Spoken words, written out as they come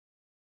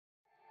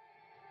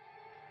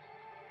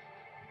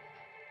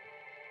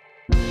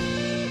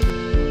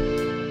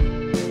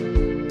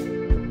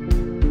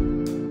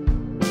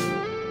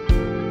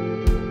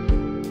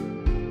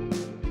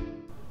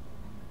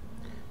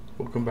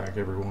Welcome back,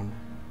 everyone.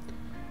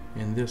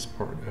 In this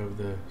part of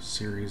the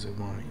series of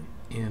my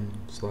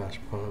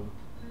in/pub,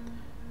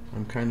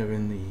 I'm kind of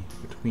in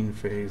the between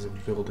phase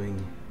of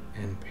building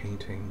and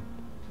painting.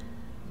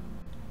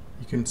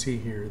 You can see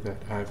here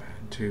that I've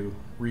had to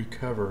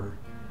recover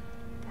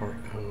part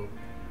of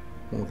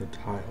one of the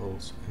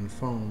tiles in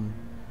foam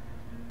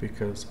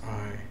because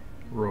I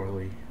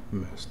royally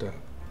messed up.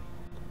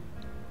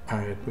 I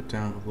had put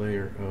down a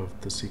layer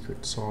of the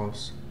secret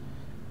sauce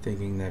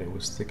thinking that it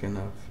was thick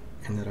enough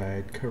and that I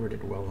had covered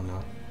it well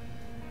enough.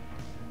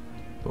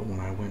 But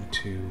when I went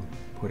to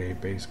put a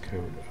base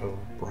coat of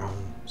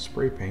brown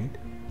spray paint,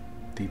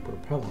 the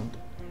propellant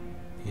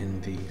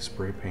in the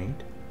spray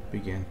paint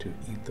began to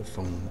eat the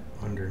foam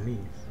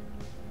underneath.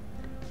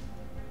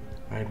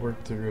 I had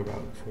worked through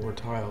about 4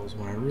 tiles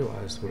when I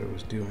realized what I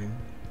was doing,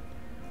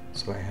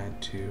 so I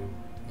had to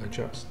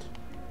adjust.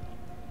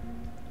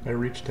 I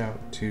reached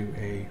out to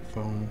a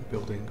foam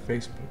building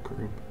Facebook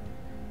group,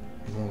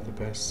 and one of the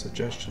best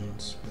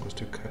suggestions was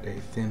to cut a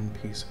thin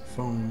piece of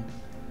foam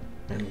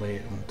and lay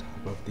it on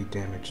top of the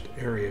damaged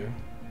area.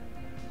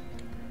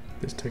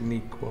 This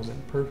technique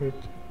wasn't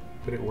perfect,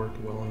 but it worked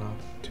well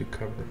enough to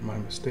cover my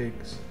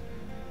mistakes,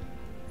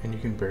 and you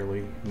can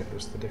barely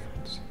notice the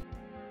difference.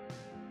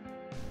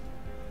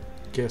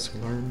 Guess who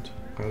learned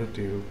how to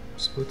do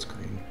split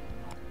screen?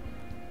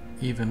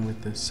 Even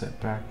with this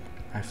setback,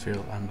 I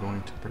feel I'm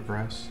going to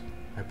progress.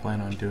 I plan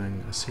on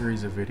doing a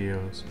series of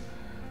videos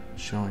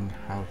showing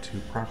how to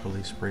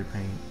properly spray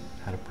paint,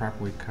 how to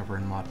properly cover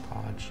in Mod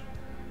Podge,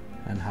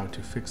 and how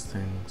to fix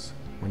things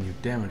when you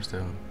damage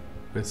them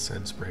with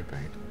said spray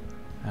paint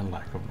and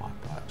lack of Mod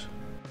Podge.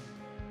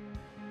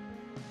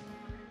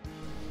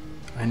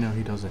 I know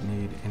he doesn't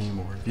need any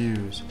more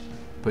views,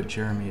 but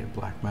Jeremy at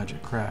Black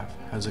Magic Craft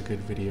has a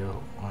good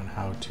video on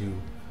how to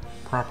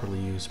properly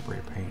use spray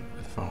paint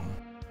with foam.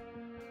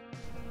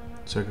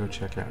 So go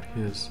check out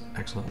his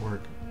excellent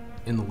work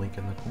in the link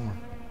in the corner.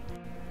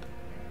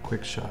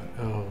 Quick shot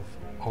of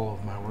all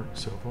of my work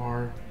so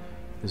far.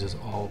 This is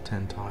all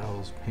 10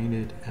 tiles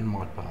painted and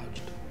Mod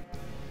Podged.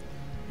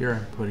 Here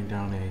I'm putting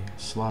down a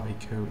sloppy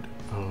coat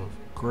of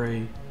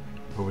gray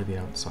over the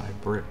outside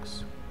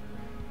bricks.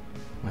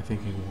 My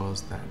thinking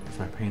was that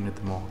if I painted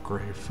them all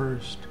gray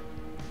first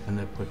and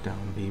then put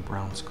down the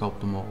brown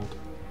Sculptamold,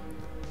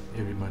 it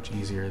would be much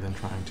easier than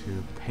trying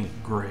to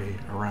paint gray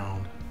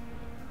around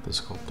the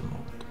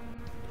Sculptamold.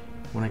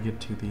 When I get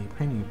to the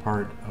painting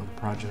part of the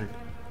project,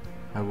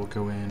 I will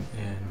go in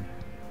and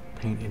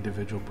paint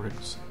individual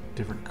bricks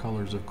different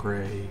colors of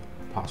gray,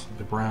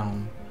 possibly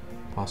brown,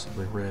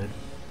 possibly red,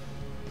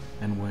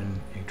 and when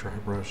a dry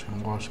brush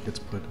and wash gets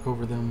put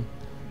over them,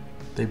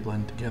 they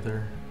blend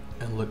together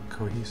and look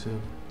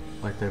cohesive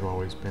like they've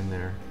always been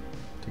there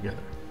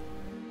together.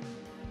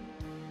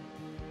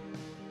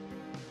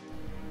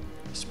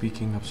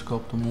 Speaking of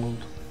Sculptamold,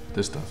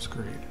 this stuff's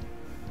great.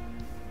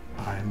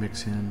 I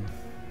mix in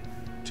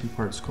 2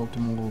 parts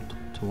Sculptamold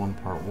to 1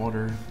 part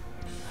water,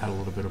 add a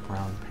little bit of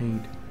brown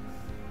paint,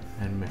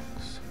 and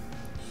mix.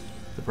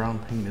 The brown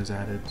paint is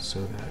added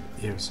so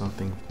that if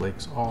something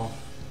flakes off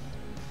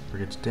or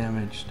gets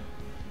damaged,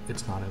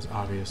 it's not as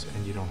obvious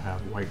and you don't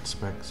have white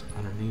specks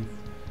underneath.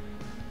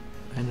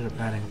 I ended up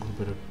adding a little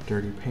bit of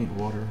dirty paint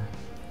water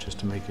just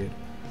to make it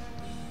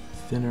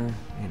thinner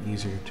and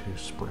easier to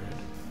spread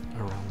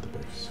around the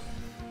base.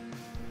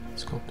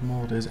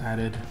 Sculptamold is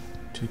added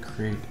to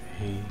create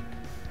a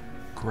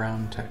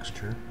ground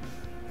texture.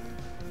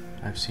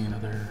 I've seen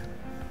other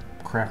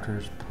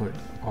crafters put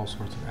all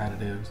sorts of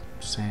additives,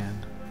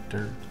 sand,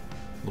 dirt,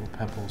 little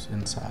pebbles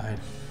inside.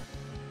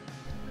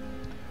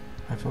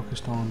 I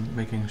focused on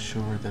making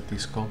sure that the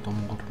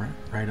Sculptamold went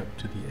right up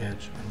to the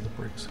edge of the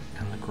bricks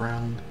and the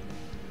ground.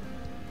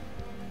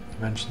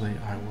 Eventually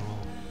I will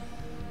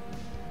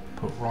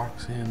put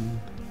rocks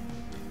in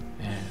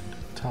and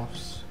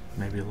tufts,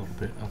 maybe a little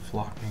bit of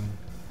flocking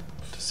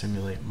to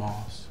simulate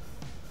moss.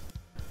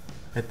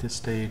 At this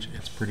stage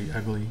it's pretty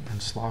ugly and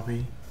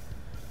sloppy,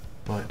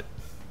 but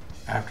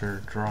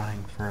after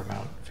drying for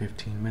about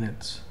 15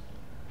 minutes,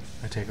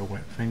 I take a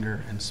wet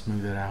finger and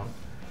smooth it out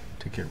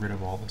to get rid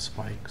of all the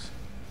spikes.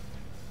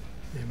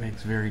 It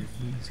makes very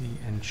easy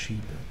and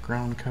cheap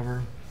ground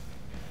cover,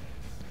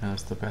 and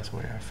that's the best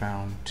way I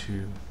found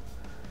to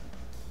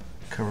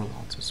cover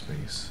lots of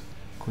space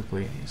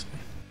quickly and easily.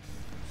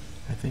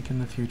 I think in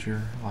the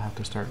future I'll have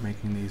to start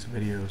making these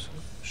videos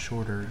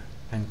shorter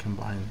and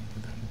combining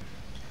them.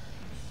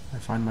 I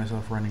find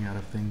myself running out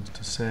of things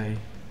to say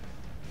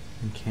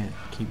and can't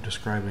keep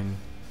describing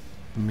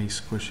me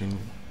squishing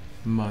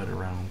mud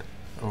around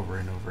over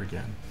and over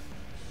again.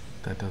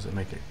 That doesn't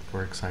make it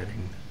for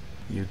exciting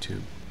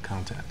YouTube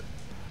content.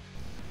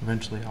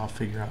 Eventually I'll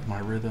figure out my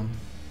rhythm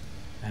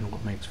and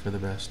what makes for the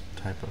best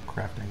type of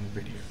crafting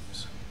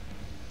videos.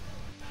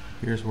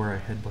 Here's where I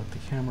headbutt the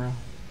camera.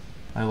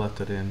 I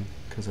left it in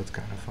because it's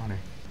kind of funny.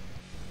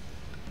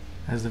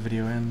 As the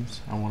video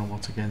ends, I want to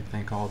once again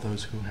thank all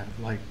those who have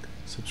liked,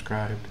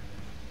 subscribed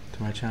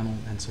to my channel,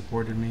 and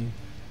supported me.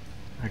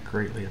 I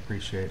greatly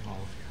appreciate all of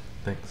you.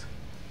 Thanks.